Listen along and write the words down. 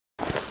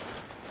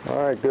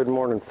All right, good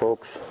morning,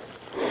 folks.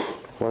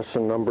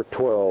 Lesson number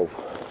 12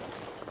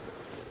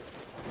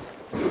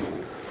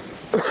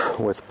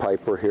 with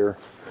Piper here.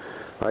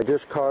 I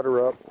just caught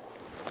her up,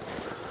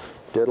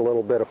 did a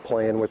little bit of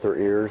playing with her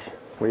ears.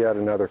 We had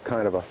another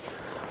kind of a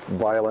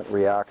violent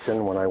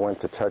reaction when I went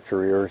to touch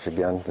her ears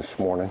again this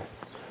morning.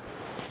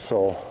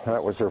 So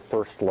that was her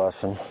first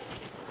lesson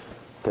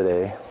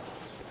today.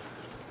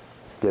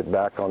 Get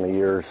back on the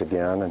ears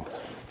again and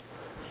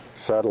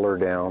settle her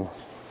down.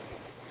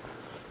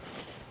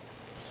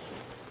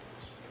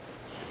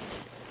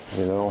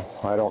 You know,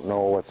 I don't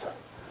know what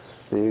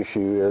the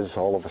issue is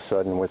all of a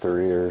sudden with her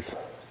ears.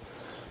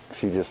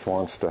 She just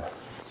wants to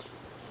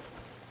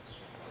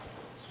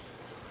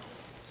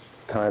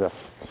kind of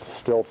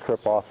still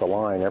trip off the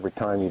line every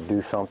time you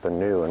do something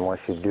new,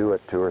 unless you do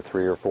it 2 or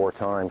 3 or 4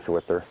 times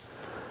with her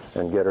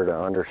and get her to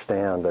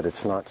understand that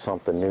it's not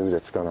something new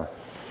that's going to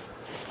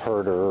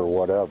hurt her or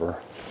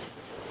whatever.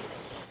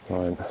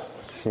 And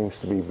seems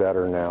to be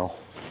better now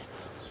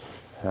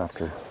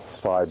after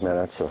 5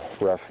 minutes of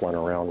wrestling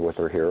around with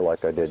her here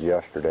like I did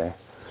yesterday.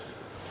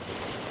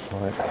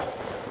 But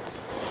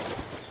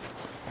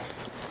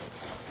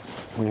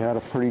we had a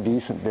pretty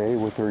decent day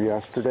with her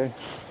yesterday.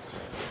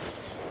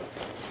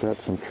 Got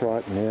some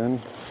trotting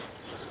in,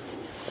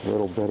 a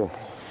little bit of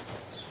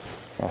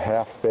a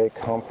half-baked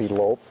humpy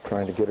lope,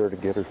 trying to get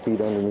her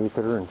feet underneath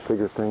her and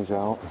figure things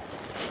out.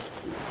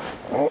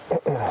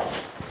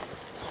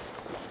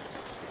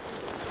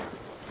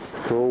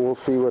 So we'll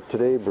see what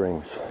today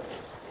brings.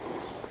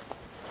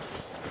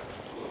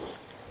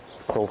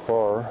 So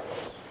far,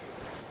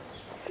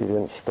 she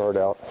didn't start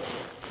out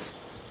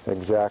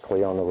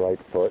exactly on the right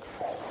foot.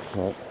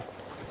 But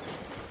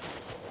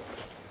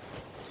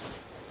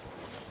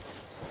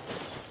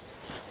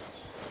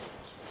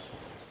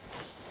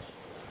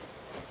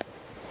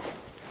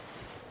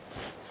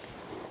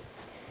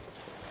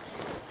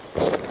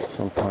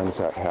sometimes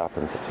that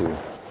happens too.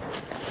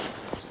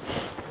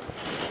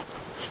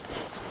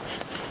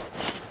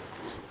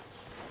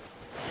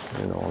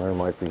 You know, there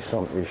might be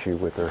some issue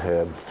with her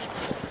head.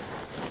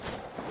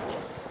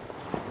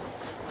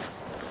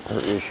 Her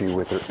issue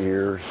with her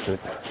ears, that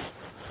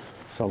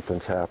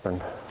something's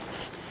happened.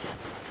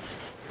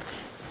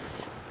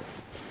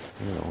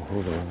 You know,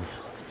 who knows?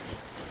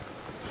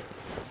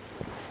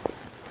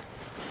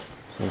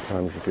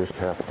 Sometimes you just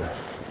have to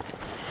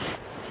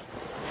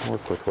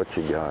work with what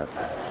you got.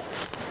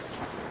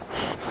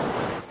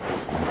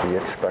 And be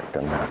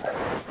expecting that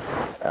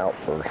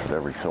outburst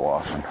every so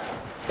often.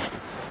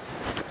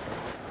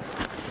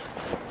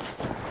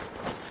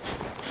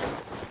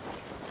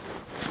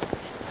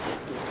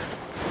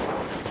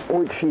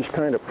 Which she's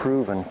kind of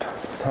proven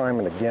time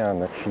and again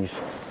that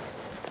she's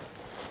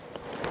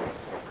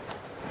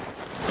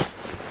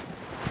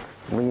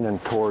leaning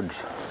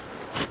towards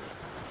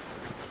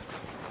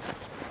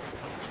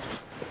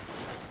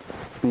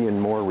being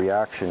more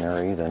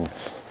reactionary than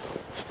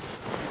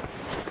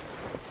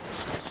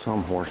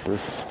some horses,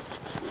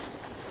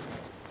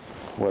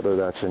 whether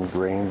that's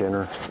ingrained in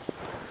her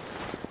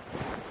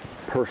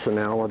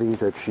personality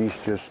that she's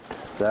just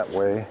that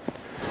way,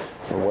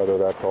 or whether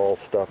that's all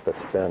stuff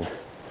that's been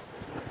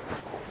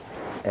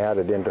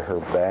added into her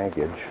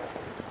baggage.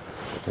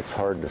 It's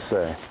hard to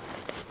say.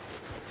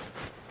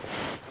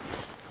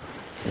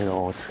 You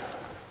know,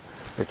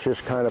 it's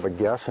just kind of a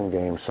guessing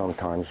game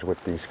sometimes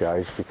with these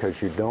guys,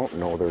 because you don't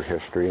know their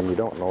history and you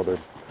don't know their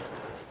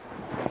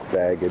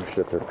baggage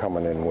that they're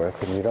coming in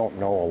with, and you don't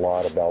know a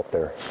lot about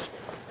their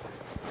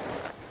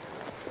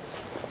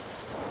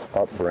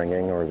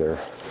upbringing or their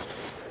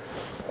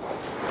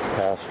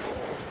past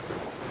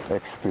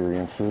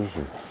experiences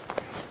or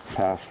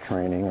past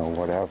training or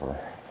whatever.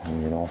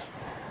 And, you know,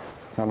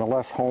 and the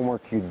less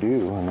homework you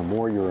do and the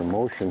more your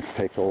emotions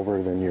take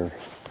over than your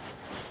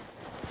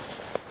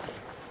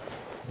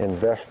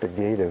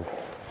investigative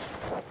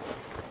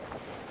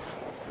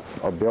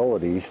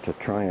abilities to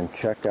try and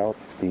check out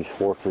these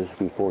horses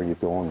before you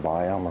go and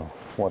buy them or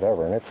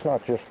whatever. And it's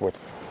not just with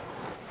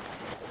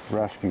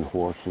rescue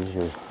horses,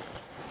 or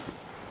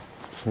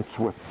it's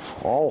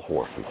with all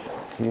horses.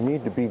 You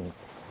need to be,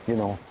 you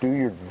know, do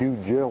your due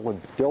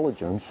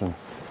diligence and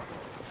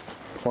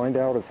find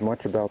out as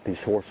much about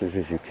these horses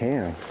as you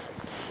can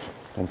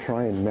and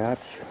try and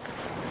match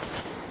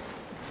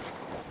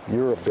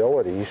your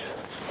abilities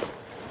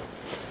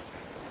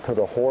to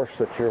the horse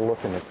that you're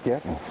looking at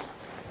getting,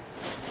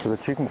 so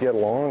that you can get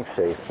along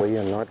safely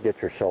and not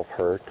get yourself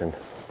hurt and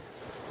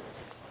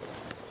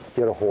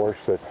get a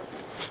horse that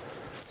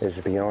is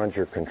beyond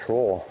your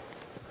control.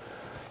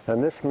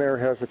 And this mare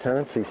has a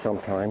tendency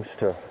sometimes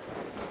to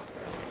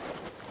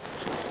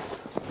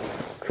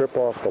trip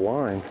off the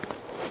line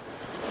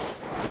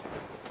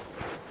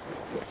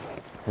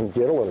and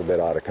get a little bit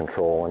out of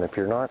control. And if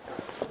you're not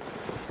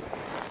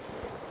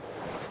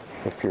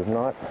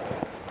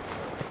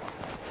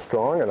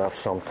strong enough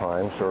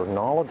sometimes, or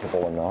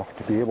knowledgeable enough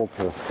to be able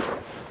to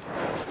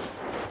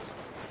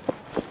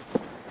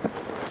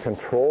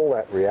control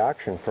that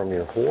reaction from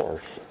your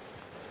horse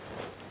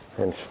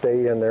and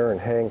stay in there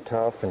and hang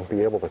tough and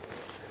be able to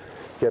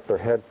get their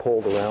head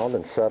pulled around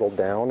and settle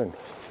down and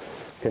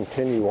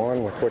continue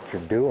on with what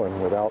you're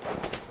doing without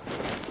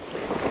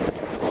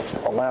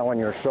allowing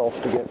yourself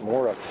to get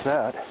more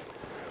upset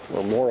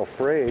or more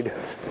afraid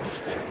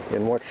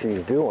in what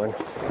she's doing,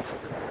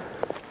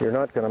 you're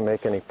not going to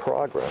make any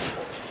progress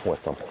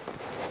with them.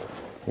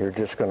 You're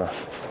just going to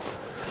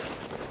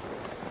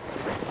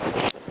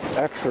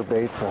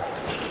exacerbate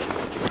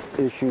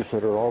the issues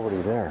that are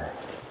already there.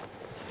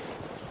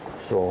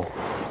 So,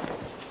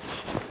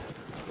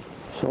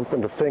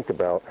 something to think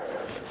about.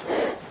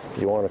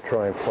 You want to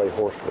try and play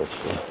horse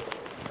whisperer.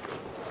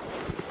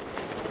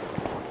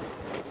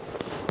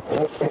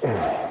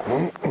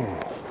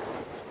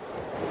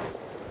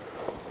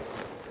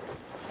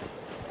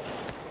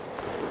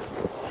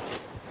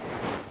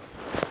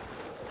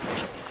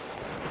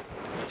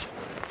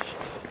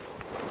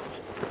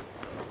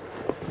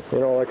 You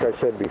know, like I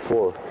said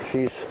before,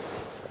 she's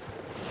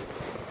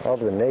of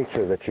the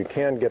nature that you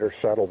can get her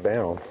settled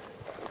down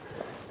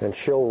and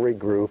she'll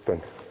regroup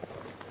and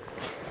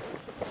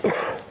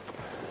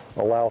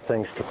allow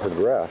things to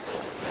progress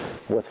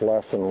with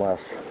less and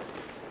less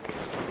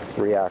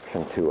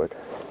reaction to it.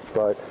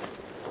 But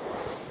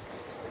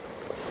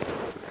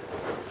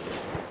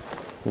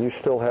you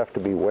still have to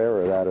be aware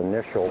of that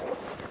initial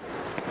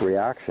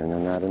reaction,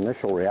 and that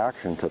initial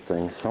reaction to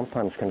things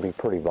sometimes can be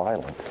pretty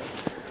violent.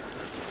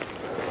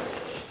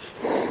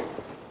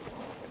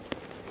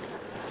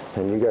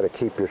 And you got to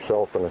keep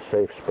yourself in a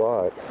safe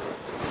spot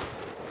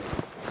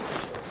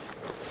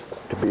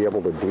to be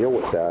able to deal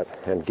with that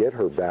and get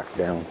her back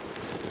down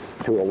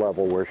to a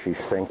level where she's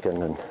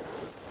thinking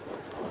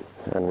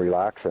and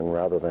relaxing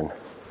rather than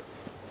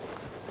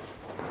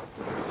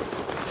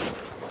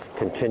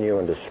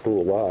continuing to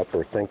spool up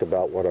or think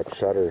about what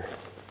upset her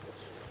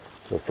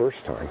the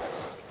first time.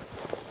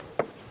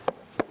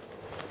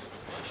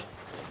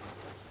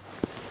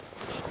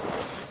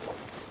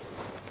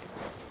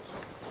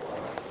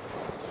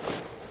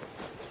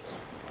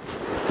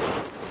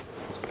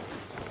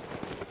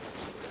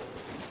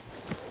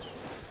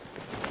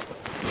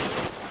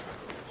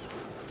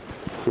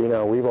 You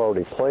know, we've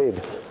already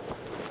played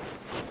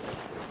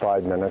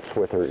 5 minutes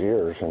with her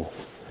ears, and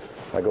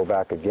I go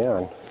back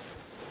again,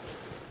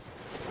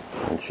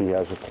 and she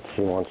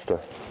wants to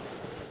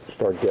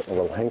start getting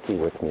a little hanky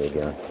with me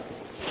again.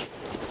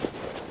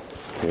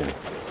 Yeah.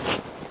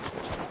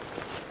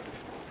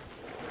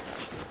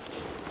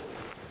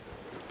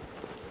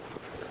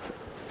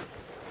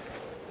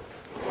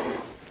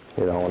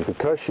 You know, and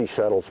because she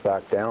settles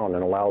back down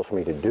and allows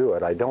me to do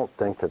it, I don't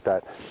think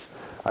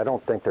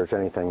there's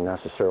anything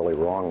necessarily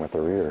wrong with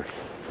her ears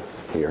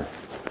here.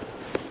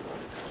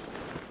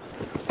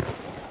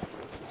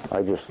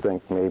 I just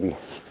think maybe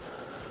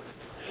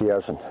she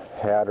hasn't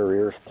had her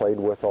ears played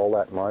with all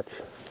that much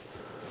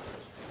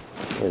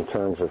in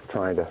terms of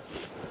trying to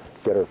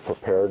get her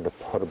prepared to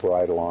put a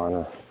bridle on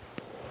her.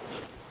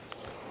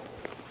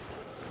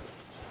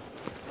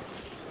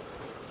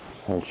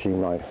 And she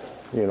might,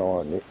 you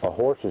know, a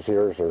horse's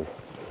ears are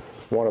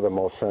one of the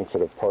most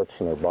sensitive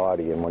parts in their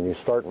body, and when you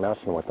start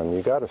messing with them,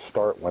 you got to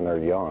start when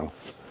they're young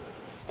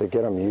to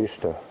get them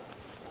used to,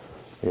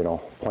 you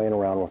know, playing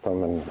around with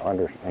them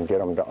and get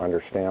them to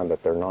understand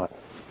that they're not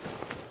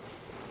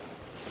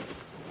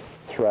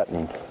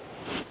threatened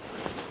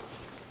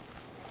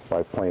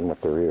by playing with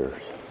their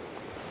ears.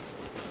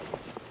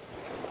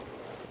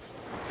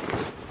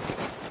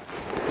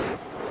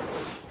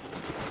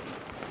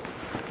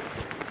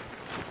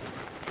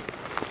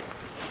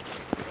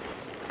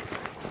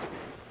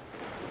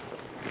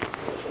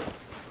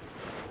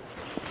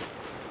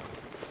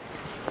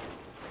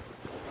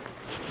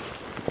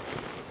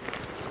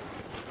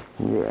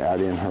 You add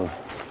in her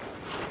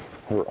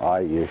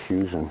eye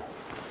issues and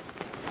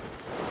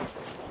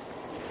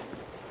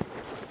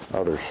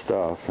other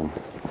stuff, and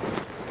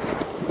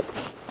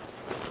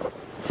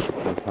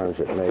sometimes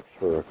it makes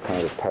for a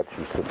kind of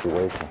touchy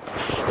situation.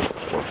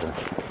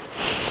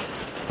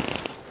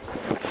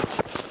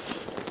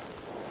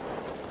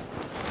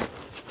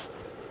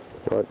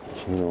 But,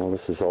 you know,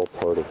 this is all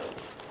part of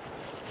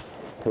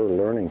her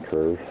learning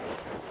curve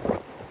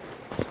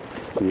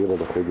to be able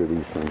to figure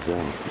these things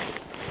out.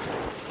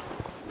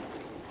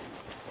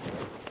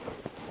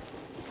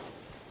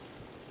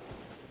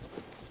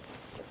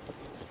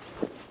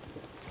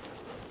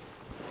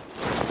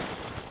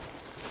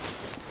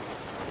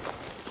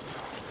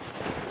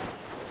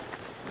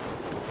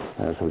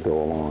 As we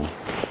go along.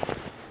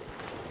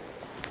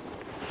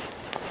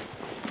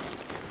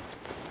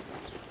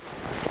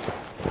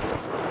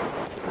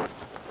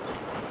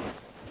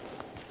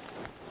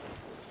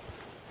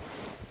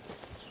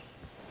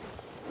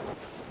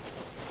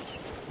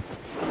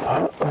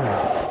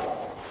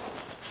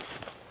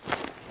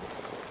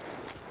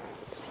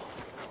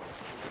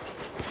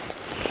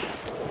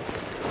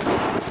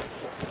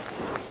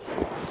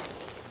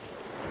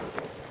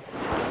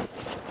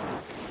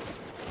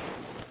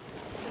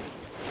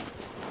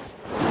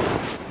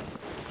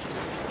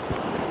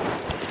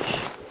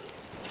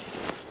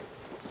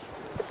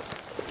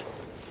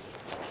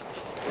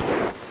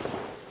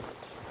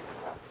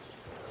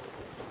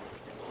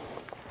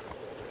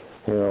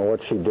 You know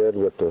what she did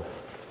with her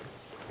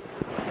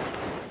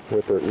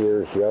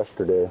ears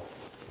yesterday,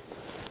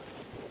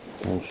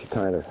 and she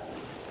kind of,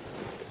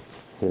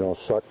 you know,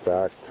 sucked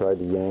back, tried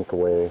to yank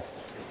away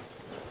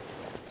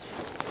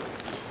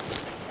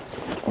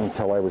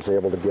until I was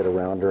able to get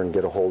around her and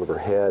get a hold of her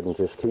head and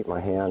just keep my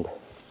hand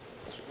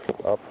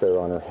up there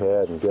on her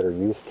head and get her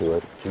used to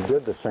it. She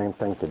did the same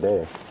thing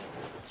today,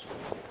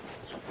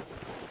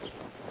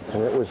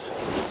 and it was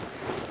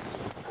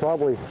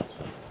probably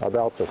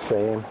about the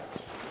same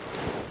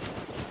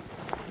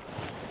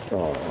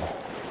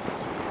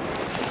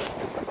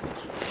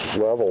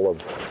level of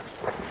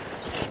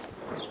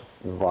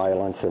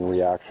violence and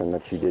reaction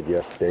that she did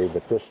yesterday,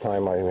 but this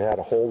time I had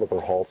a hold of her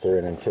halter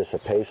in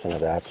anticipation of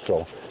that,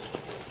 so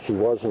she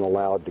wasn't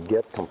allowed to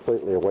get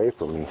completely away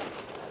from me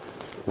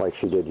like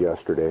she did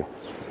yesterday,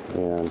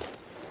 and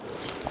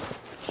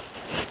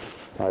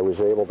I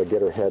was able to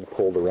get her head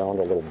pulled around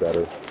a little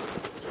better.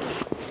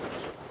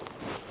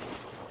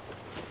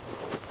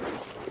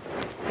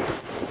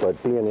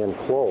 But being in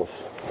close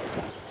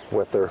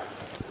with her,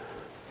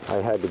 I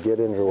had to get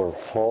into her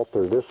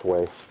halter this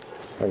way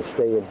and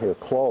stay in here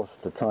close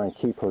to try and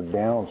keep her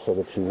down so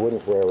that she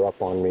wouldn't rear up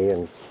on me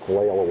and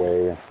flail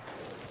away and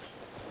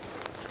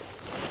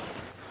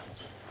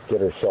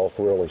get herself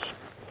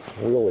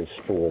really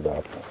spooled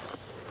up.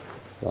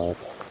 But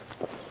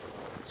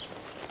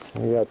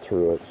we got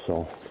through it,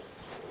 so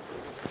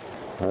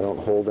I don't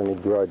hold any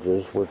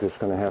grudges. We're just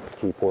going to have to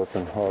keep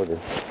working harder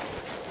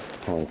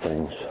on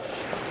things.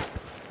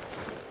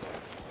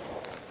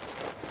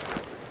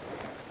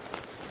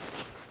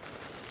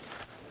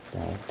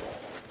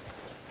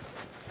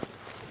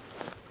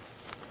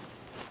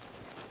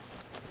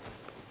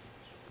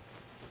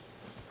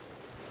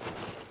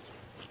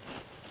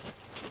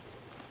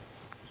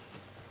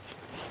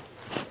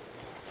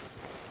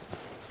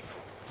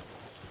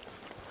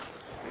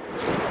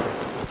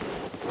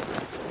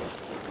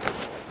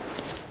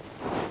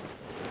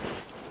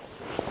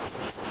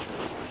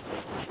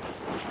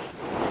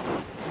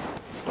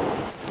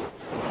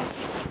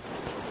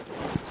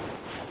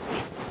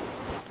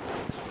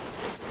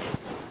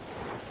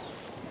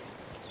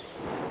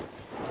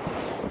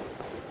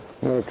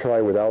 I'm going to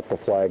try without the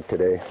flag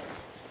today,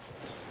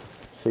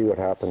 see what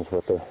happens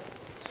with her.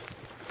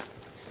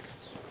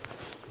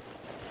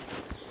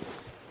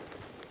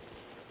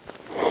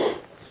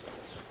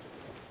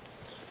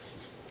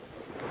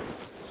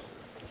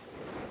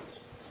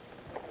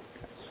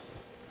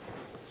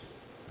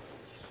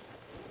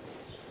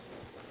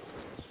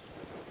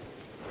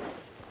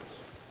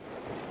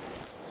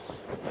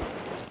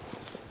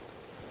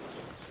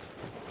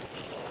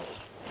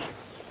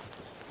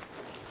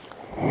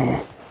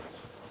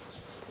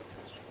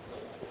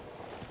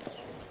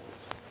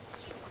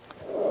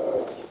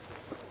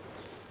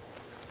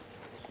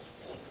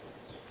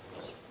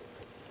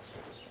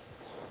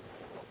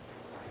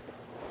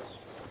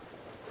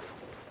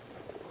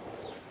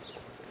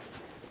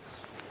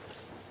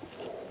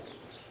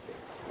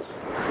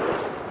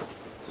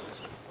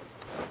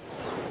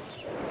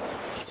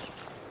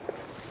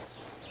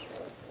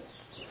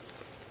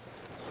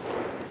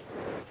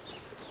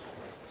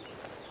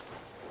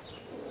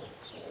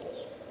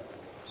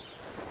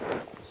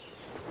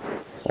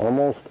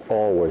 Almost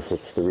always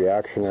it's the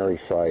reactionary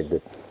side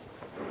that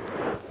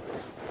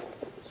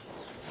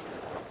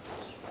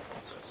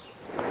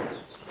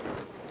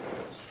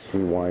she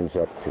winds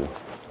up to.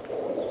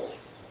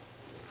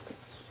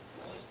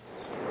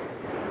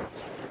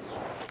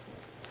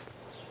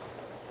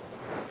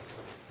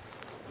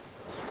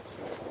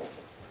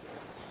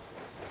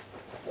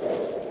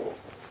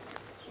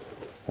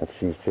 And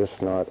she's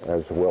just not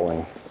as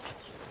willing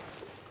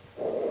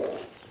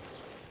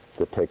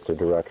to take the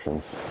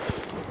directions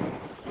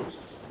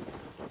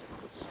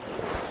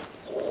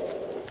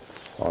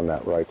on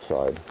that right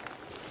side.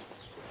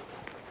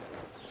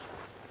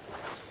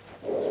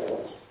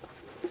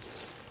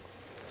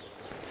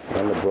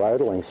 And the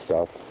bridling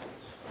stuff,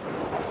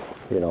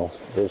 you know,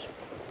 is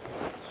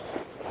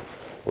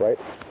right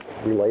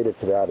related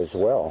to that as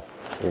well,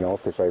 you know,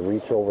 because I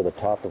reach over the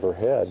top of her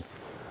head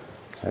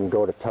and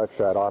go to touch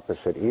that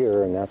opposite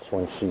ear, and that's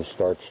when she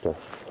starts to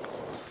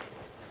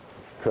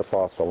trip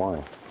off the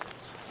line.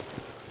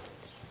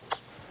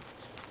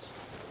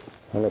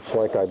 And it's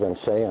like I've been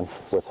saying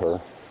with her,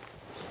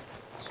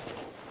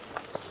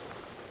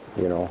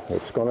 you know,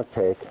 it's going to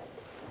take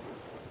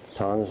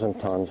tons and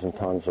tons and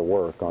tons of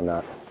work on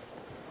that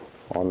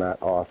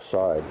off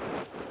side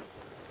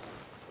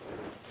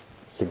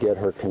to get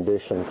her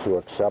conditioned to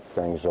accept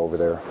things over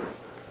there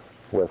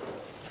with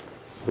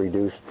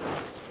reduced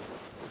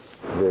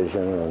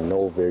vision or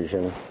no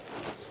vision,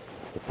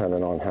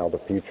 depending on how the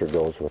future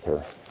goes with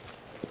her.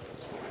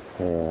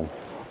 And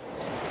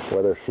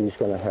whether she's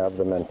going to have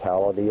the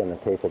mentality and the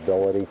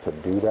capability to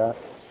do that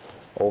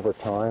over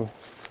time,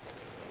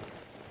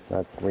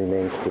 that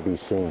remains to be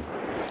seen.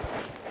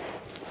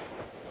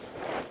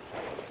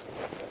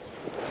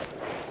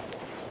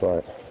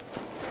 But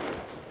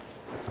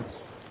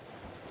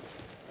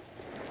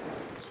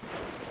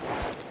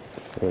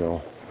you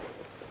know,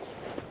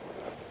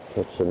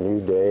 it's a new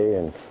day,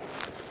 and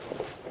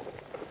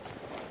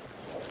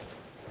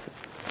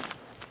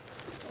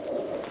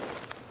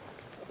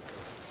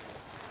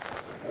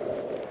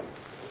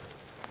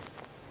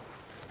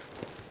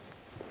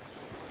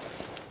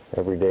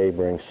every day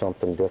brings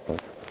something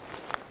different.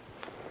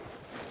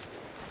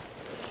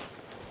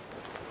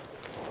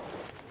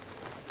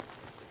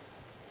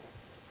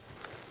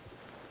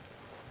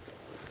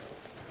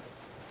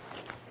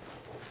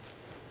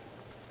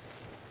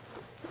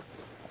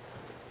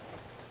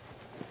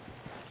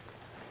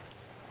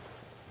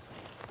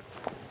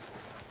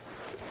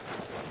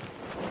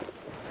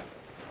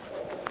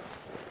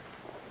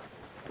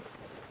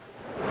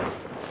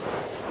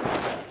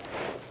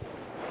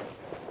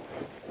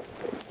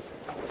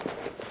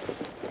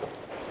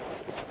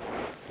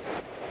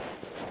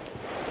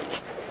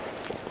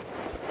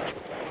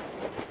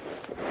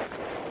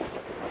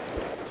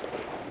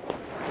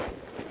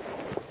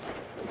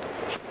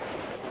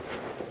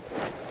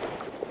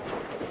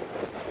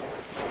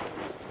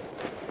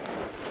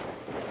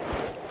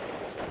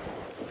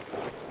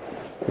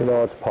 You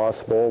know, it's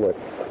possible that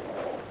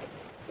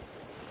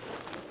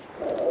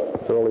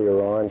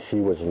earlier on she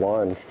was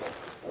lunged,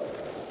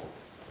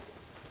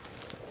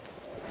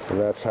 and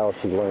that's how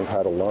she learned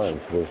how to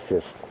lunge, was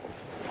just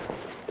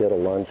get a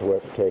lunge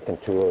whip taken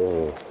to her,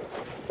 or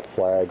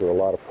flag, or a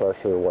lot of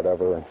pressure, or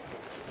whatever, and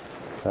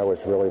that was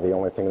really the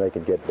only thing they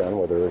could get done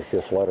with her, is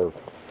just let her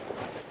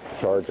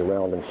charge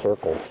around in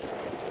circles.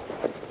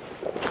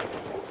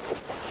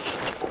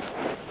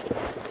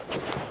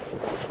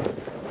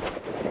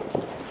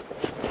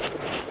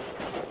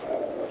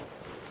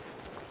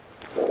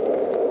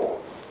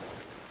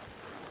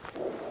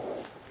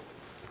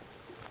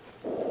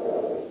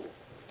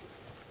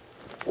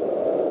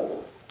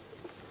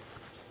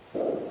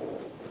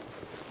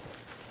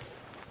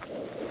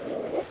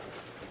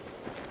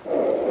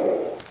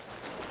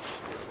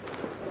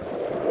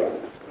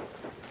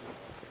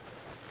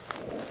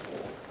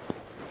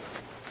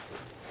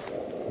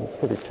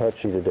 Pretty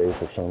touchy today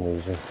for some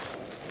reason.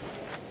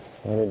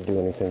 I didn't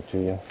do anything to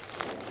you.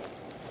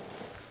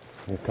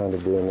 You're kind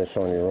of doing this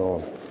on your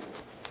own.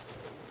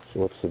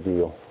 So what's the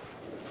deal?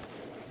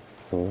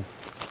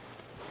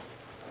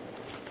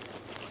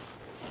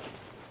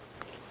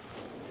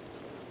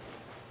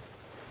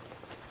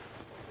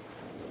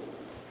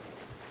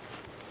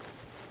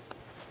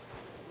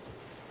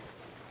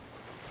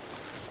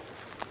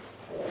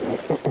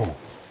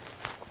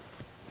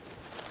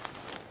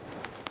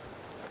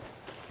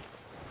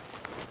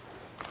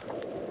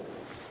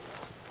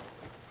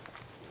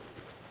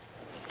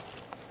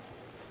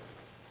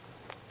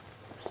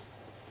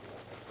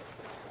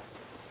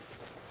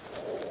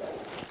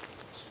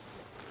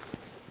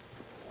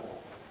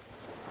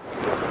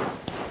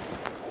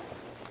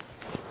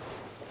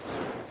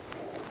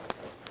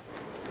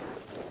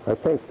 I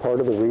think part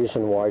of the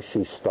reason why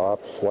she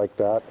stops like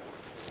that,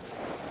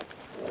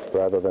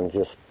 rather than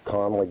just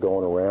calmly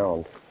going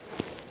around,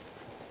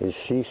 is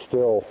she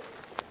still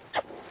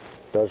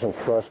doesn't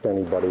trust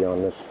anybody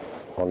on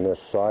this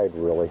side,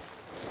 really,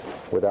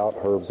 without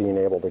her being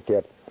able to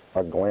get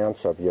a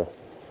glance of you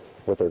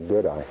with her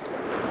good eye.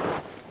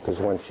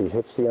 Because when she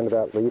hits the end of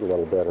that lead a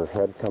little bit, her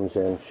head comes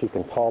in, she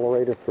can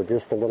tolerate it for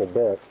just a little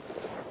bit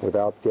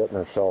without getting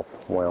herself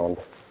wound.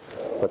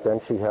 But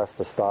then she has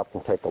to stop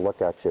and take a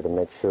look at you to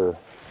make sure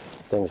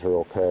things are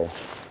okay.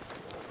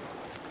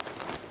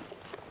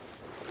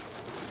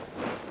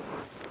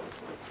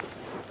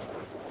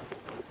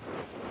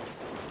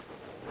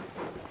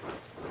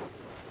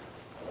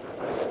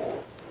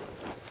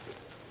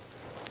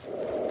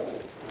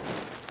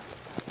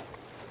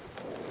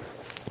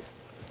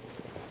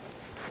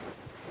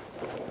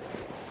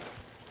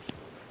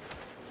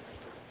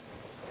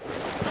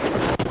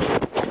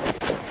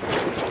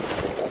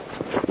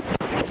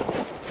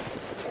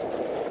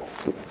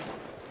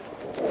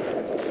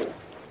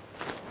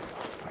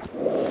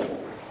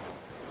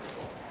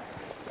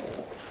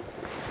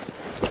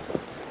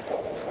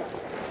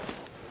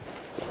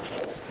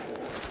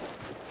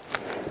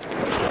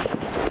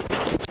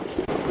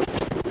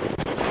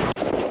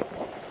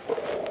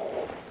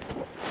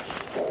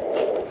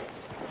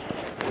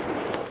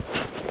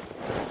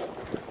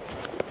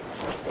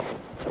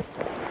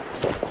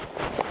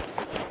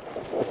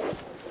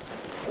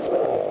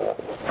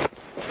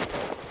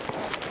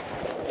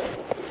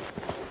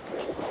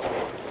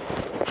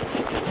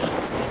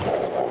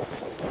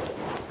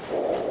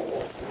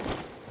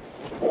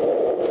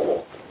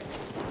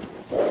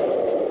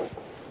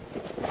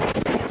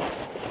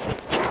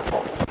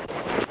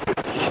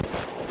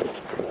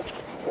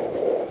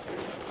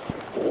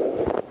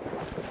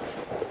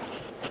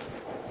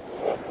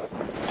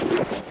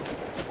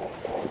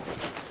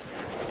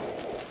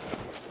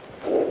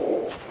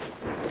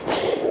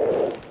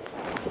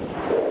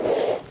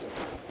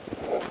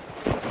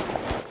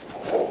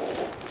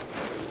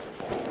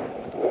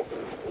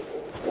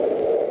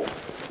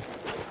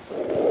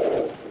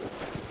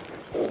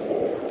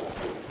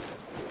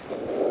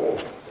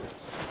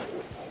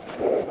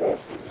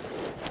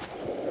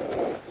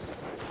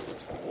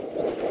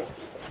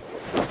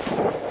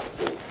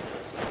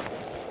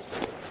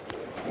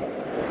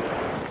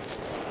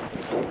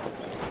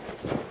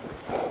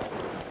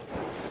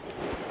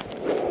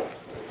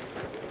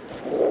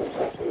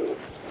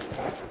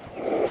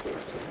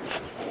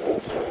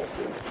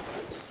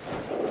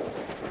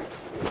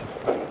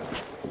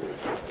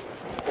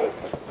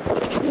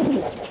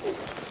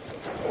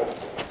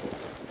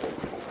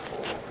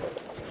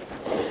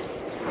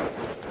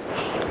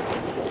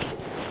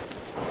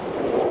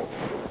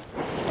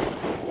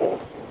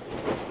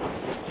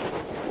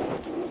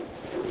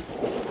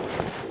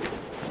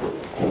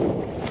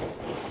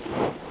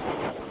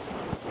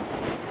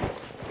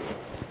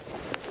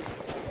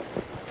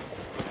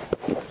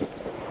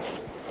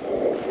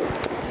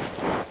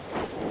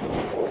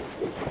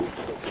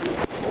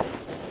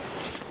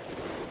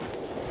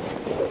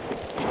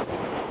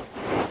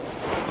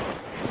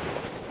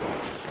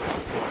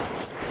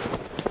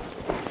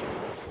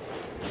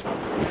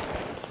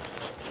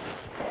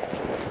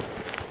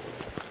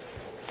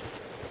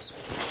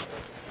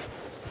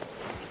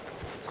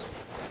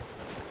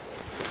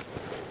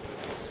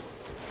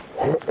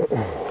 Bit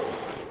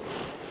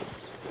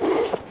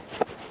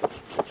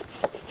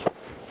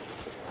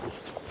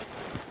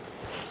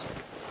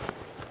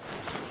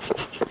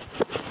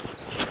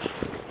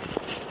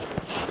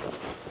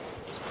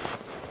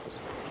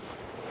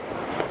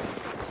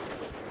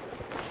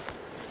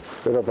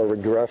of a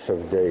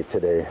regressive day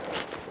today,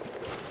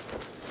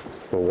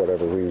 for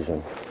whatever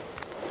reason.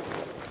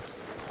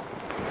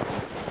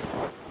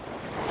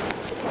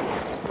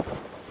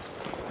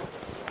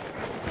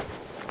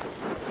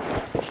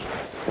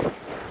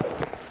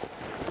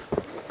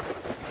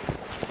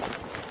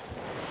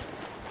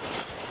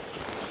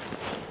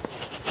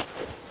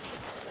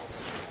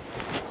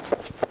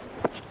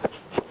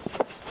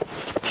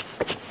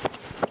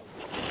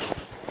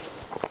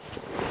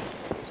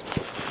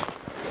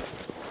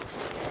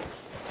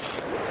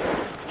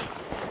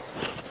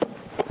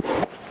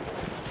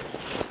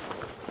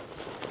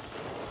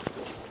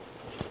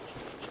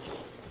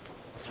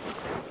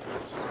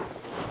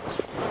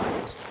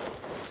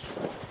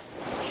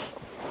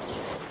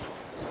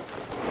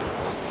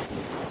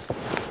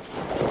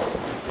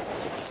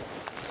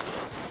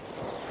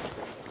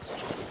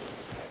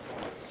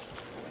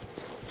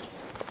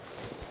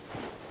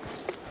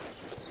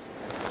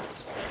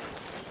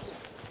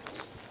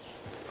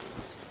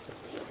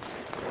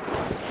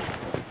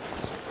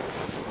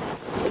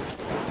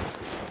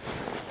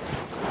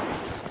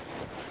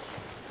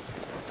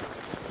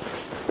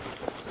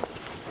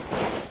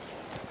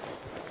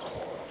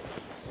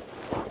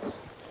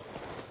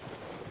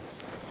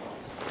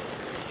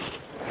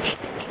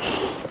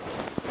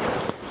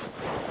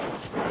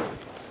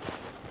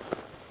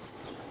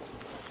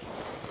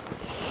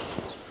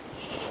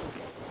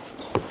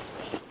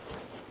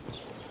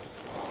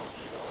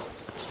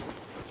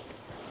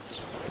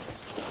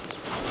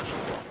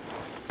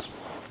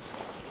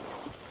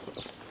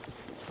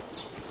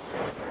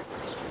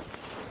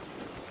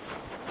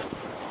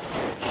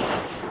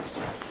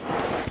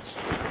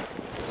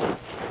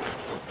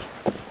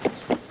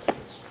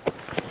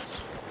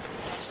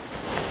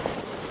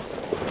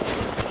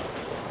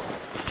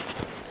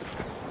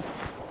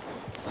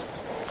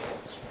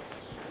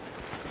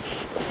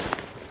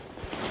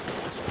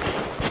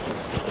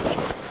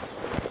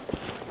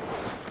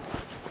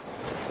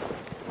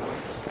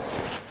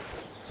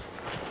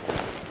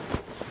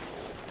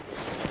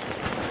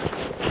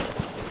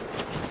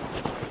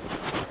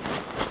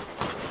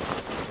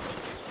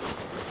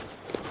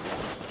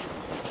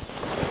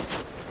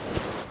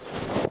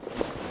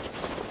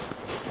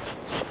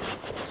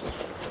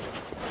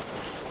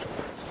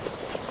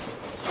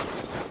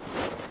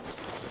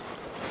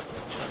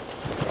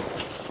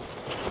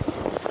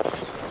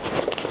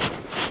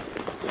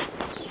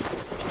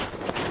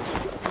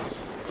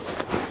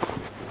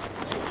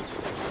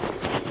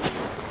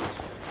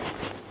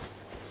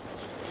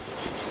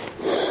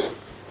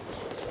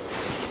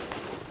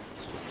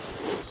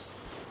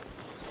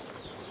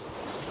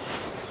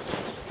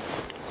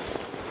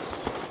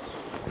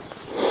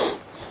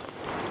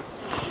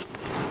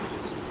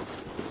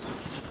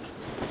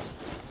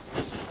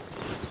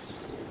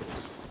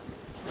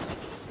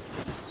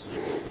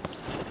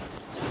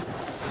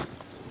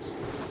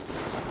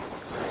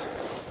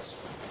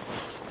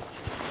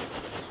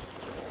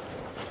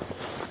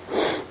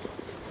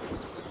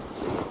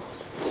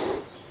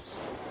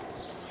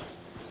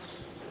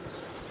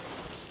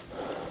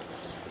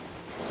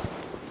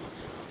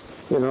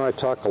 You know, I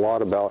talk a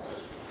lot about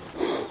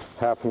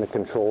having to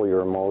control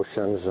your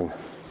emotions and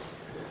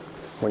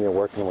when you're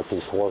working with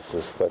these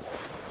horses, but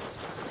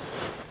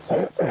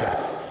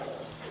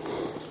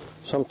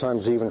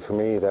sometimes even for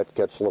me that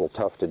gets a little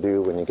tough to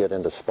do when you get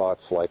into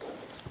spots like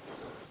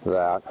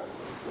that.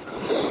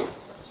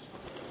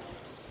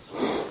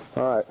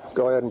 All right,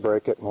 go ahead and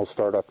break it and we'll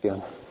start up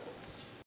again.